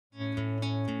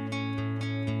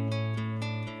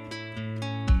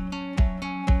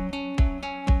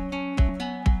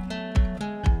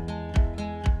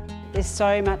There's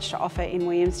so much to offer in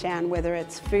Williamstown, whether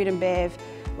it's food and bev,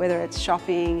 whether it's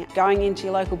shopping, going into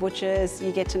your local butchers,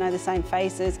 you get to know the same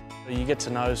faces. You get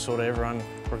to know sort of everyone,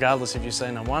 regardless if you've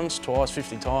seen them once, twice,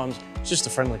 50 times. It's just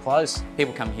a friendly place.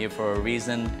 People come here for a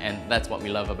reason, and that's what we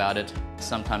love about it.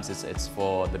 Sometimes it's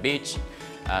for the beach,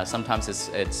 sometimes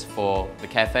it's for the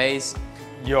cafes.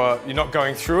 You're not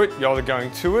going through it, you're either going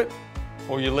to it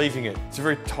or you're leaving it. It's a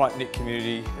very tight-knit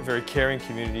community, a very caring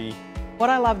community. What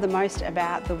I love the most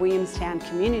about the Williamstown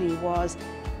community was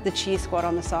the cheer squad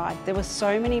on the side. There were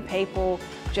so many people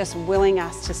just willing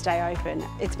us to stay open.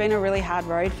 It's been a really hard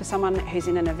road for someone who's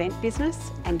in an event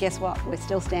business, and guess what? We're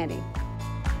still standing.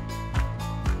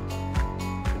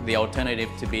 The alternative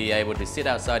to be able to sit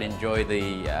outside, enjoy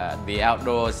the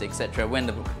outdoors, etc. when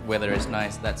the weather is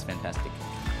nice, that's fantastic.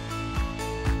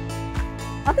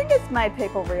 I think it's made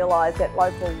people realise that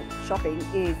local shopping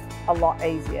is a lot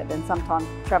easier than sometimes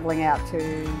travelling out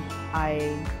to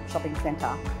a shopping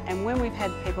centre. And when we've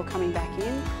had people coming back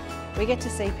in, we get to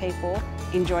see people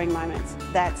enjoying moments.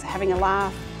 That's having a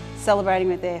laugh, celebrating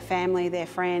with their family, their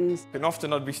friends. And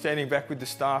often I'd be standing back with the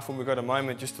staff when we've got a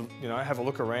moment just to have a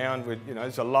look around with,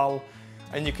 there's a lull,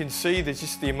 and you can see there's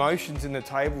just the emotions in the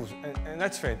tables, and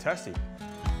that's fantastic.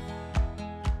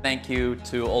 Thank you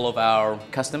to all of our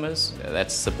customers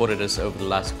that's supported us over the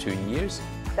last 2 years.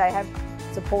 They have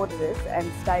supported us and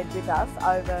stayed with us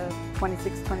over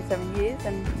 26, 27 years,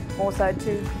 and also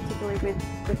too, particularly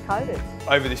with COVID.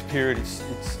 Over this period,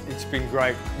 it's been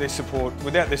great. Their support,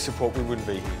 without their support, we wouldn't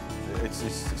be here. It's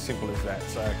as simple as that.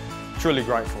 So, truly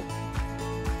grateful.